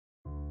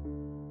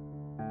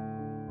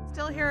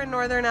Still here in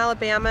northern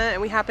Alabama,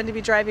 and we happened to be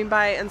driving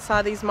by and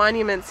saw these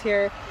monuments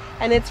here,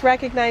 and it's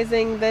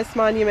recognizing this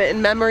monument in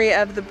memory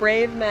of the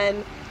brave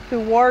men who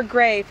wore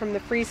gray from the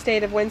Free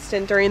State of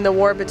Winston during the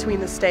war between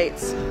the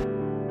states.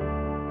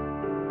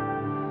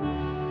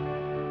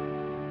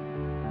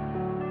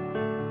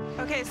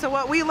 Okay, so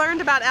what we learned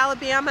about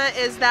Alabama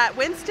is that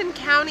Winston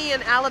County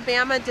in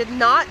Alabama did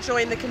not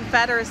join the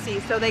Confederacy,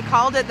 so they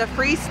called it the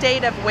Free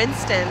State of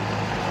Winston.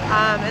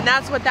 And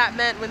that's what that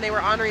meant when they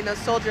were honoring those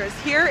soldiers.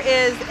 Here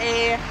is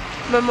a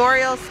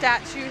memorial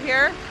statue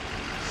here.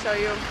 Show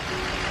you.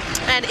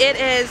 And it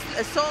is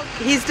a soldier.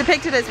 He's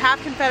depicted as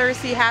half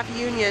Confederacy, half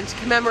Union to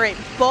commemorate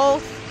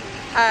both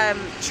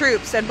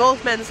troops and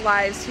both men's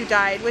lives who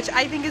died, which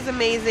I think is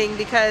amazing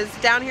because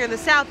down here in the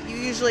South you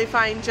usually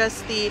find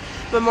just the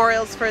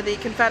memorials for the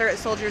Confederate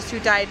soldiers who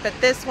died, but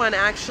this one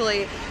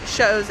actually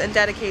shows and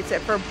dedicates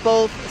it for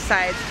both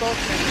sides. Both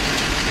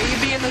sides. Are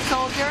you being the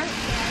soldier?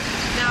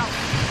 Now,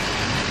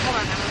 hold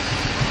on now.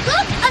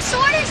 Look, a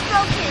sword is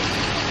broken.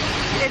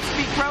 It's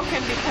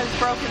broken because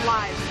broken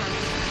lives.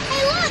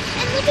 Hey, look,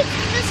 and look at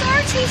the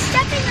sword he's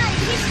stepping on.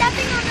 He's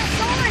stepping on the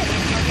sword.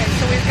 Okay,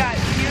 so we've got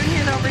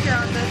Union over here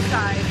on this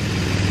side.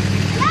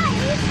 Yeah,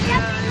 he's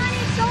stepping on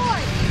his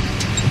sword.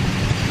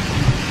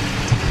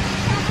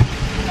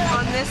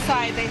 On this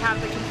side, they have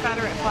the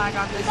Confederate flag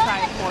on this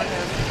side for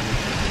him.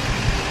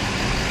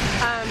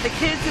 The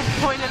kids have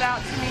pointed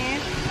out to me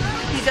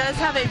he does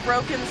have a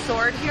broken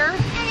sword here.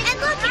 And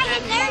look,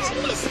 and there's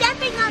he's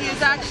stepping on.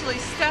 He's actually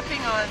stepping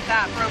on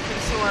that broken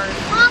sword.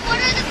 Mom, what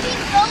are the pink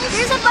bows?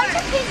 There's a bunch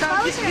of pink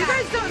bows. You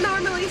guys don't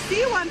normally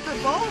see one for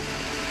both.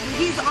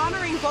 He's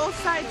honoring both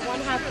sides.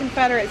 One half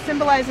Confederate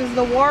symbolizes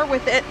the war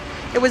with it.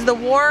 It was the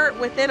war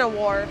within a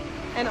war,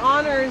 and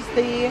honors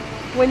the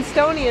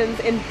Winstonians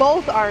in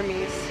both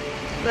armies.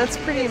 That's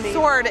pretty amazing. The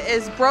sword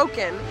is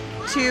broken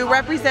to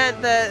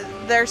represent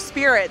their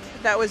spirit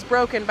that was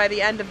broken by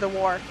the end of the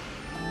war.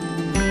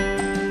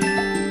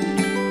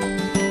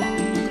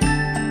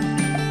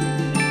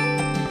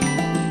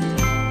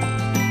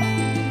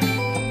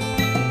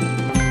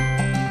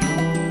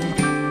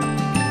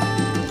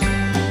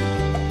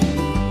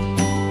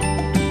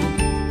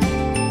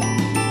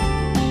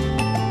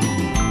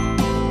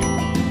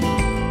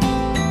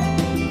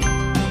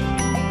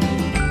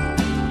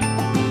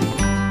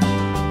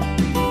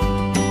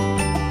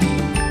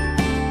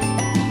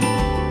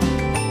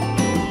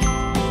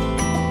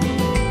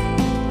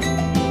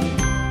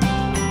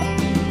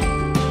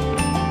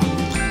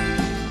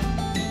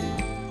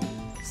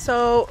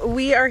 So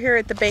we are here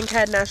at the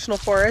Bankhead National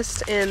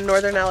Forest in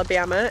northern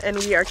Alabama, and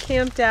we are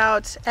camped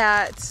out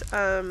at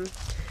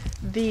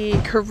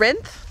the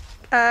Corinth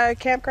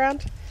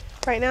campground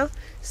right now.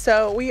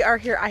 So we are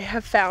here. I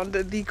have found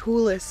the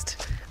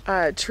coolest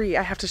tree.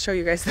 I have to show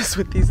you guys this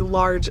with these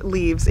large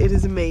leaves. It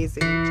is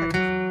amazing. Check this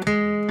out.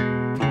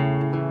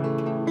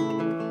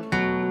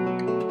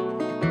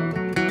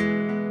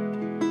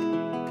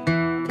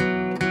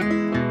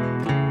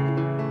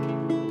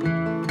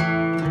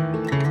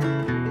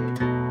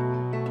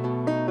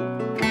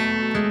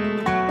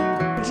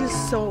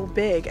 So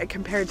big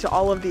compared to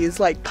all of these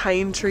like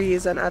pine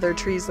trees and other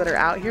trees that are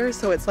out here,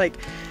 so it's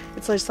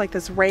just like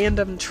this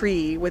random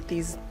tree with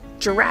these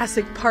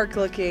Jurassic Park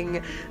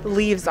looking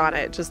leaves on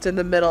it just in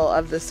the middle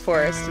of this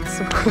forest. It's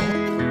so cool.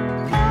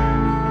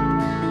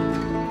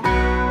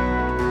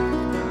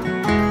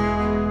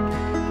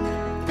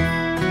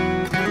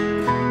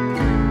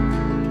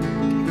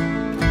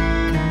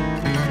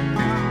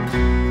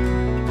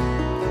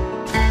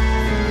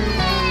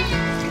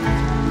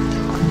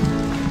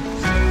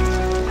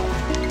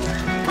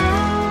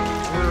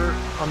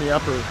 The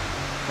upper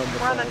part of the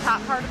We're on the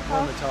top part of the fall?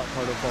 On the top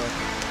part of the fall.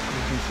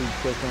 You can see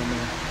quick on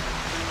there.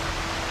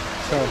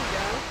 So.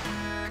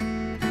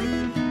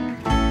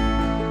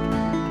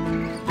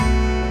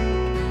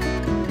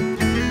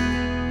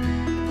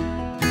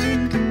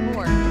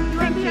 You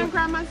want to be on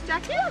Grandma's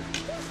jacket?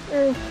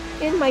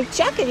 In my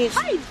jacket,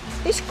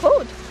 it's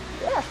cold.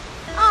 Yeah.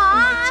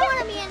 Aw, I want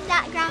to be in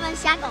that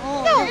grandma's jacket.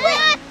 No,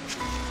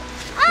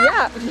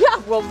 yeah.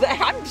 Well,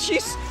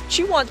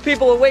 she wants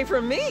people away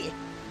from me.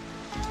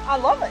 I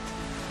love it.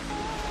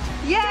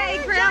 Yay,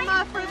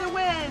 Grandma for the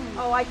win!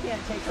 Oh, I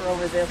can't take her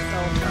over this,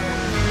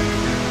 so.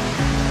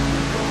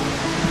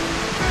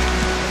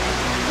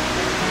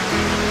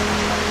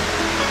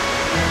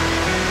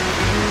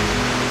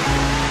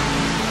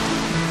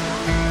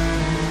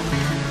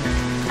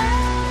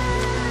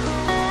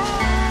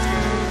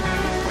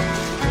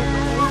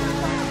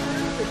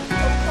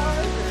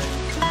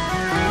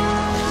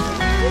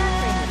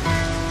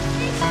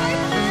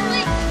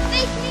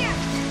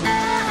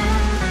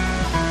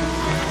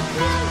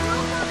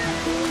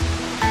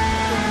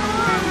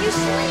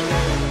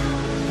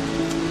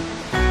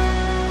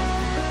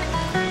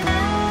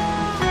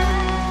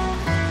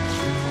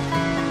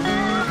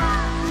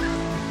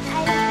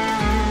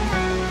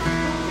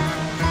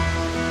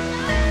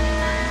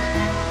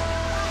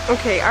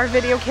 Okay, our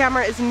video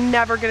camera is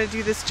never going to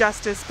do this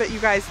justice, but you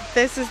guys,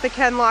 this is the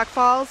Kinlock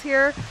Falls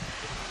here.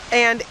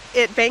 and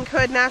at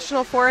Bankhead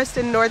National Forest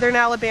in northern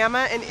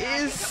Alabama, and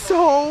it is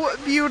so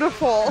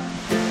beautiful.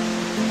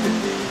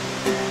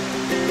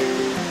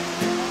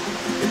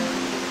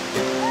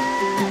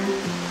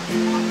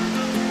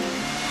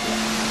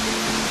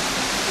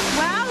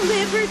 Wow,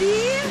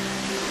 Liberty!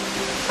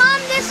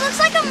 Mom, this looks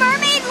like a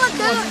mermaid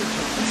lagoon.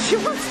 She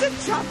wants to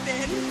jump in.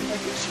 I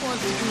think she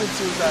wants to commit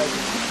suicide.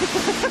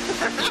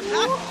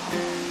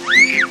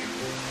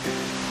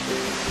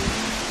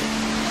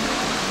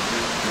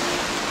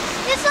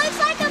 This looks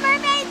like a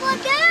mermaid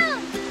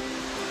lagoon.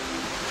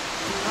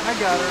 I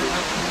got her.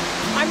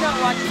 I'm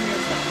not watching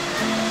this.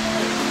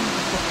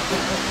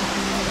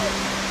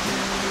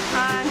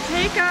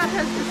 Takeoff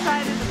has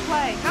decided to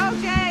play. Go,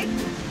 Jay!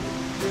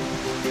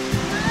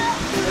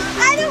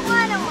 I don't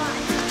want to watch.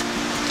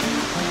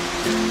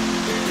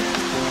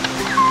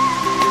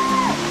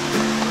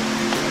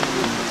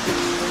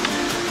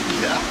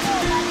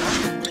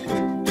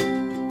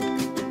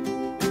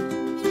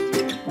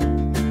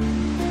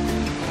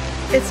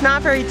 It's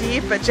not very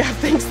deep, but Jeff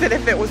thinks that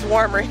if it was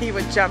warmer, he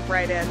would jump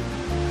right in.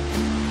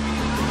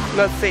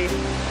 Let's see.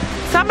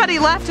 Somebody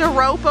left a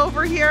rope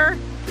over here,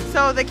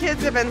 so the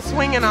kids have been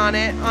swinging on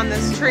it on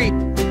this tree.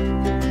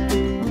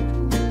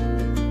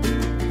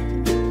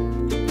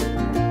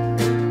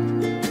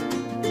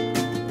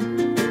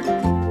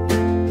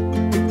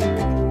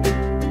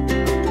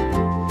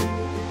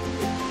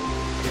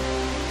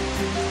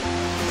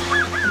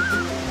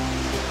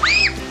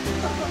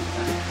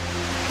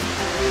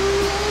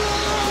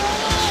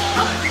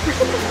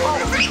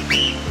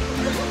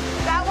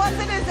 That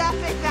wasn't as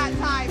epic that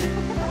time.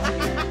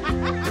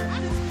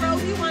 Does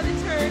Brody want to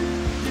turn?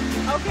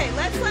 Okay,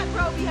 let's let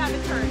Brody have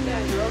a turn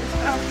then.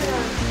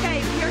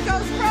 Okay, here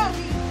goes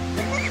Brody.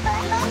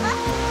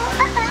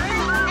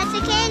 That's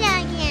a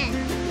Kana again.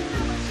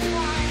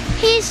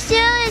 He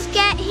still is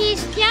he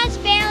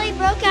just barely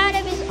broke out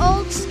of his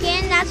old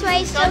skin. That's why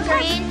he's still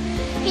green.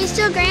 He's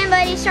still green,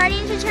 but he's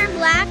starting to turn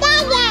black.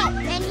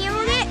 And he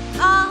will get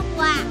all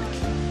black.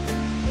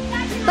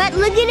 But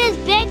look at his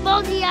big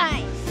bulgy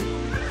eyes.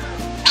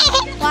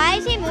 Why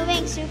is he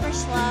moving super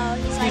slow?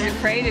 He's like, He's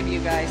afraid of you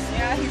guys.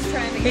 Yeah, he's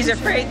trying to He's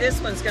afraid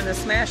this one's going to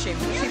smash him.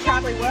 He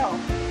probably will.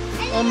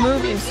 I'll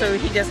move him so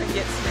he doesn't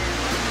get smashed.